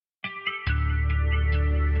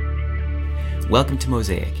Welcome to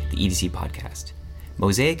Mosaic, the EDC podcast.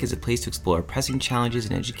 Mosaic is a place to explore pressing challenges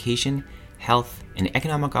in education, health, and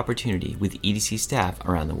economic opportunity with EDC staff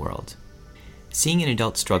around the world. Seeing an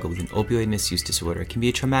adult struggle with an opioid misuse disorder can be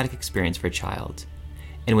a traumatic experience for a child.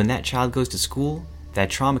 And when that child goes to school, that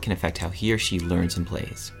trauma can affect how he or she learns and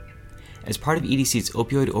plays. As part of EDC's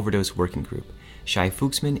Opioid Overdose Working Group, Shai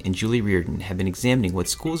Fuchsman and Julie Reardon have been examining what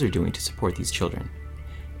schools are doing to support these children.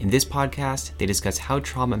 In this podcast, they discuss how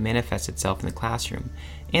trauma manifests itself in the classroom,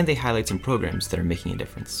 and they highlight some programs that are making a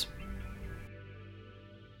difference.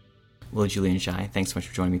 Well, Julie and Shai, thanks so much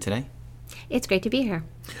for joining me today. It's great to be here.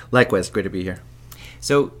 Likewise, great to be here.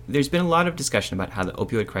 So there's been a lot of discussion about how the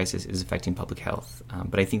opioid crisis is affecting public health,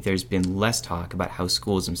 but I think there's been less talk about how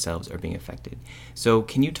schools themselves are being affected. So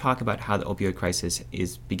can you talk about how the opioid crisis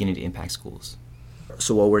is beginning to impact schools?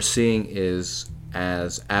 So what we're seeing is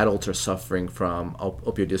as adults are suffering from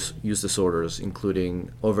opioid use disorders,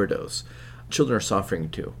 including overdose, children are suffering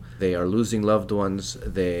too. They are losing loved ones.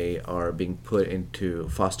 They are being put into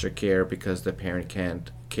foster care because the parent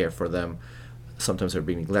can't care for them. Sometimes they're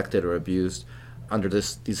being neglected or abused. Under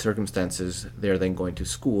these circumstances, they're then going to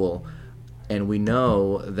school. And we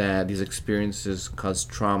know that these experiences cause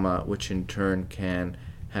trauma, which in turn can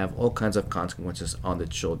have all kinds of consequences on the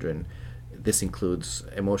children. This includes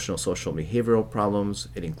emotional, social, behavioral problems.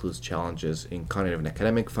 It includes challenges in cognitive and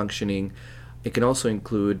academic functioning. It can also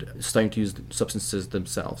include starting to use substances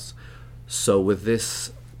themselves. So with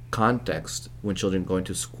this context, when children go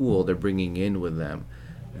into school, they're bringing in with them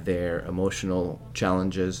their emotional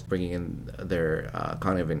challenges, bringing in their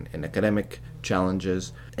cognitive and academic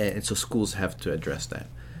challenges. And so schools have to address that.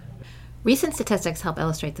 Recent statistics help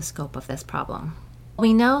illustrate the scope of this problem.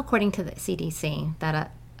 We know, according to the CDC,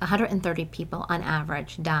 that 130 people on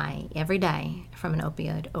average die every day from an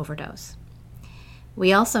opioid overdose.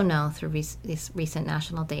 We also know through this recent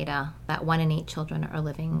national data that 1 in 8 children are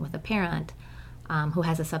living with a parent who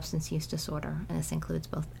has a substance use disorder, and this includes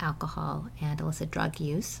both alcohol and illicit drug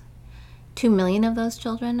use. 2 million of those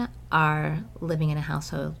children are living in a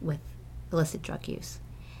household with illicit drug use.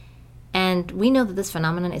 And we know that this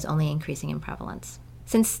phenomenon is only increasing in prevalence.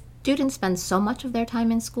 Since students spend so much of their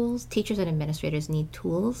time in schools, teachers and administrators need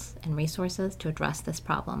tools and resources to address this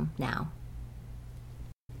problem now.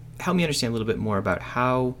 Help me understand a little bit more about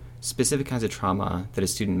how specific kinds of trauma that a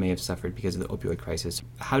student may have suffered because of the opioid crisis,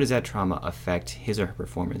 how does that trauma affect his or her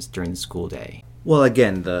performance during the school day? Well,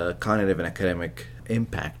 again, the cognitive and academic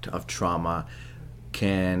impact of trauma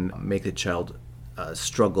can make the child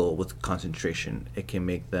struggle with concentration. It can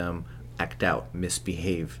make them act out,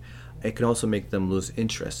 misbehave. It can also make them lose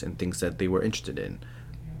interest in things that they were interested in,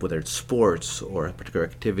 whether it's sports or a particular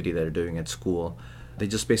activity that they're doing at school. They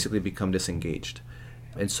just basically become disengaged.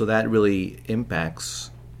 And so that really impacts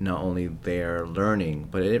not only their learning,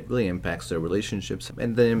 but it really impacts their relationships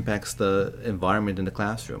and then impacts the environment in the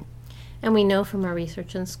classroom. And we know from our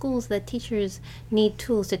research in schools that teachers need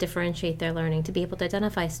tools to differentiate their learning, to be able to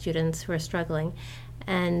identify students who are struggling.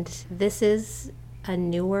 And this is a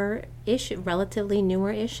newer issue, relatively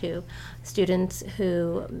newer issue. Students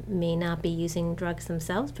who may not be using drugs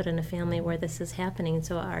themselves, but in a family where this is happening,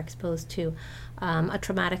 so are exposed to a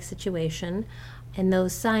traumatic situation. And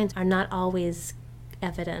those signs are not always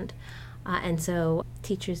evident. And so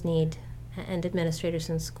teachers need, and administrators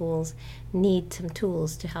in schools need some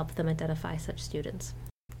tools to help them identify such students.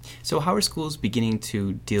 So how are schools beginning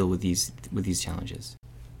to deal with these challenges?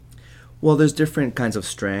 Well, there's different kinds of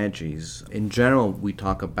strategies. In general, we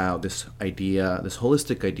talk about this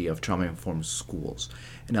holistic idea of trauma-informed schools.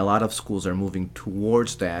 And a lot of schools are moving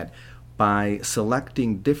towards that by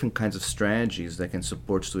selecting different kinds of strategies that can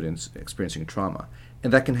support students experiencing trauma.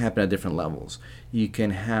 And that can happen at different levels. You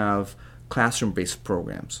can have classroom-based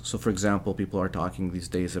programs. So, for example, people are talking these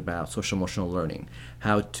days about social-emotional learning,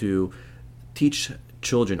 how to teach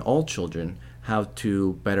children, all children, how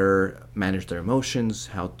to better manage their emotions,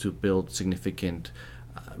 how to build significant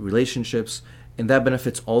relationships. And that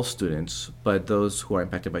benefits all students, but those who are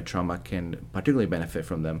impacted by trauma can particularly benefit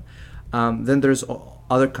from them. Then there's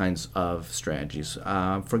other kinds of strategies.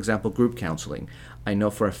 For example, group counseling. I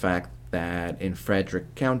know for a fact that in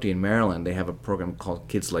Frederick County in Maryland, they have a program called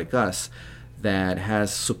Kids Like Us that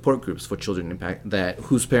has support groups for children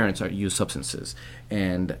whose parents use substances.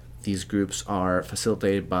 And these groups are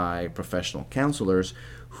facilitated by professional counselors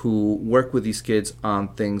who work with these kids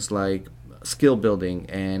on things like skill building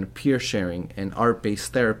and peer sharing and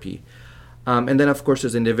art-based therapy. And then, of course,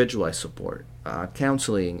 there's individualized support,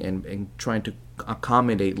 counseling, and trying to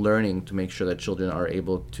accommodate learning to make sure that children are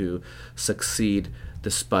able to succeed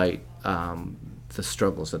despite the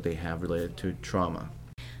struggles that they have related to trauma.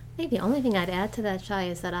 think the only thing I'd add to that, Shai,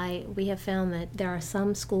 is that we have found that there are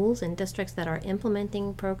some schools and districts that are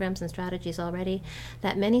implementing programs and strategies already,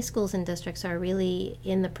 that many schools and districts are really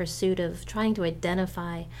in the pursuit of trying to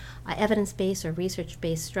identify evidence-based or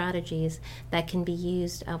research-based strategies that can be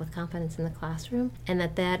used with confidence in the classroom, and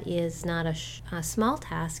that is not a small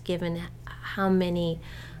task given how many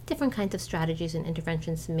different kinds of strategies and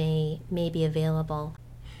interventions may be available.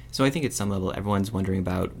 So I think at some level everyone's wondering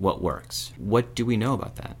about what works. What do we know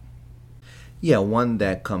about that? Yeah, one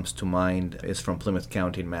that comes to mind is from Plymouth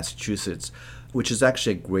County in Massachusetts, which is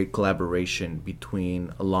actually a great collaboration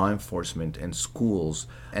between law enforcement and schools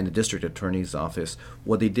and the district attorney's office.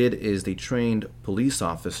 What they did is they trained police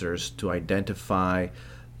officers to identify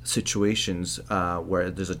situations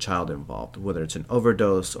where there's a child involved, whether it's an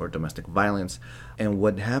overdose or domestic violence. And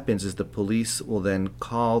what happens is the police will then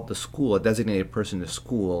call the school, a designated person in the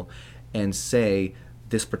school, and say,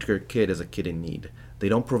 this particular kid is a kid in need. They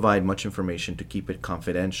don't provide much information to keep it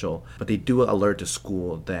confidential, but they do alert the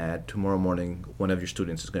school that tomorrow morning one of your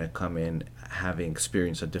students is going to come in having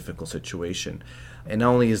experienced a difficult situation. And not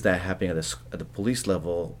only is that happening at the police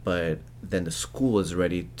level, but then the school is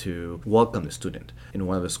ready to welcome the student. In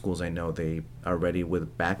one of the schools I know, they are ready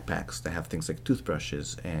with backpacks that have things like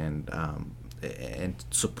toothbrushes and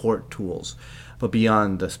support tools. But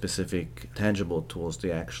beyond the specific tangible tools, they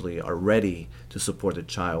actually are ready to support the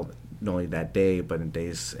child, not only that day, but in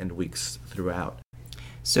days and weeks throughout.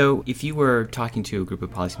 So if you were talking to a group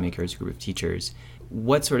of policymakers, a group of teachers,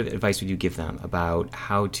 what sort of advice would you give them about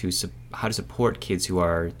how to support kids who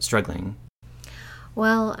are struggling?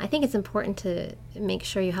 Well, I think it's important to make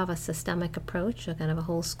sure you have a systemic approach, a kind of a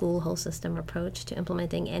whole school, whole system approach to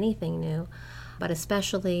implementing anything new, but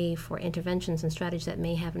especially for interventions and strategies that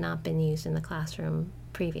may have not been used in the classroom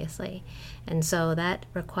previously. And so that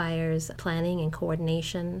requires planning and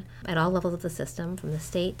coordination at all levels of the system, from the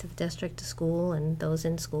state to the district to school, and those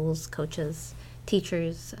in schools, coaches,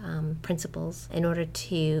 teachers, principals, in order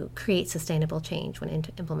to create sustainable change when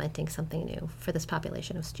implementing something new for this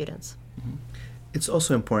population of students. Mm-hmm. It's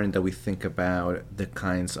also important that we think about the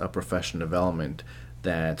kinds of professional development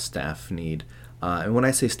that staff need. And when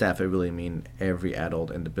I say staff, I really mean every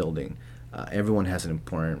adult in the building. Everyone has an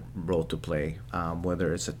important role to play,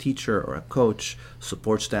 whether it's a teacher or a coach,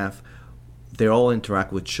 support staff. They all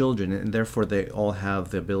interact with children, and therefore they all have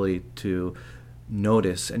the ability to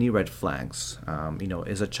notice any red flags.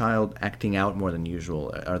 Is a child acting out more than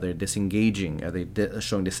usual? Are they disengaging? Are they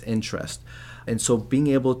showing disinterest? And so being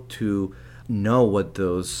able to know what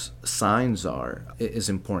those signs are is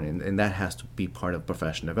important, and that has to be part of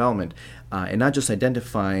professional development, and not just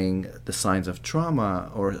identifying the signs of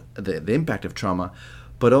trauma or the impact of trauma,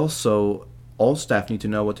 but also all staff need to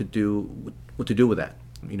know what to do with that.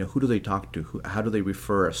 Who do they talk to? How do they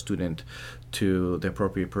refer a student to the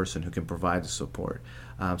appropriate person who can provide the support?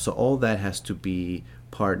 So all that has to be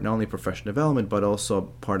part, not only professional development, but also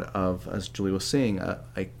part of, as Julie was saying,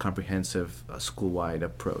 a comprehensive school-wide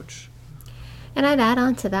approach. And I'd add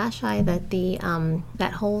on to that, Shai, that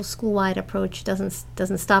that whole school-wide approach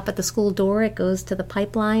doesn't stop at the school door. It goes to the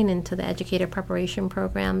pipeline and to the educator preparation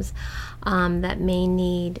programs that may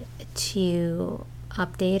need to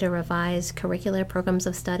update or revise curricular programs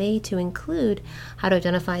of study to include how to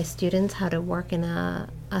identify students, how to work in a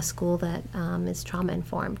school that is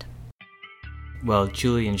trauma-informed. Well,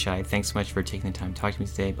 Julie and Shai, thanks so much for taking the time to talk to me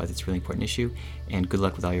today about this really important issue, and good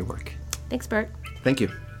luck with all your work. Thanks, Bert. Thank you.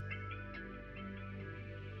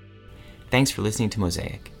 Thanks for listening to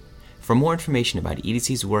Mosaic. For more information about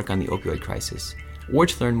EDC's work on the opioid crisis, or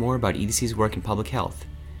to learn more about EDC's work in public health,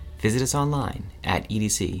 visit us online at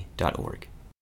edc.org.